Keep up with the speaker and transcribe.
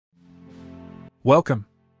Welcome!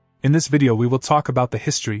 In this video we will talk about the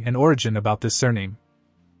history and origin about this surname.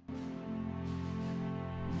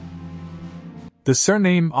 The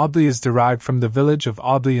surname Audley is derived from the village of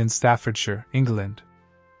Audley in Staffordshire, England.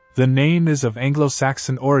 The name is of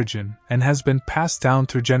Anglo-Saxon origin and has been passed down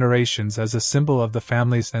through generations as a symbol of the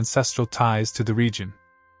family's ancestral ties to the region.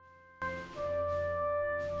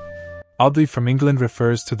 Audley from England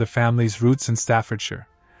refers to the family's roots in Staffordshire,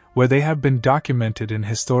 where they have been documented in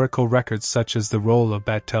historical records such as the Roll of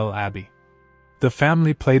Battel Abbey. The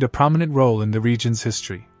family played a prominent role in the region's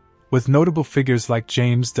history, with notable figures like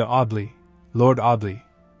James de Audley, Lord Audley,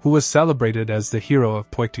 who was celebrated as the hero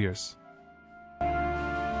of Poictiers.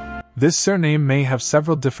 This surname may have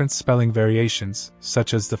several different spelling variations,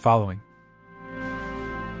 such as the following.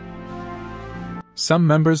 Some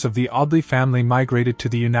members of the Audley family migrated to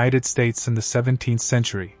the United States in the 17th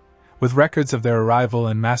century, with records of their arrival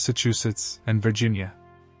in Massachusetts and Virginia.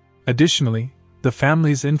 Additionally, the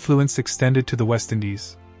family's influence extended to the West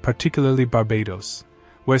Indies, particularly Barbados,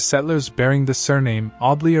 where settlers bearing the surname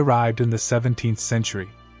Audley arrived in the 17th century.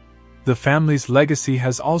 The family's legacy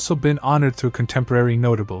has also been honored through contemporary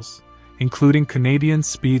notables, including Canadian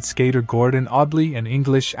speed skater Gordon Audley and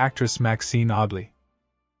English actress Maxine Audley.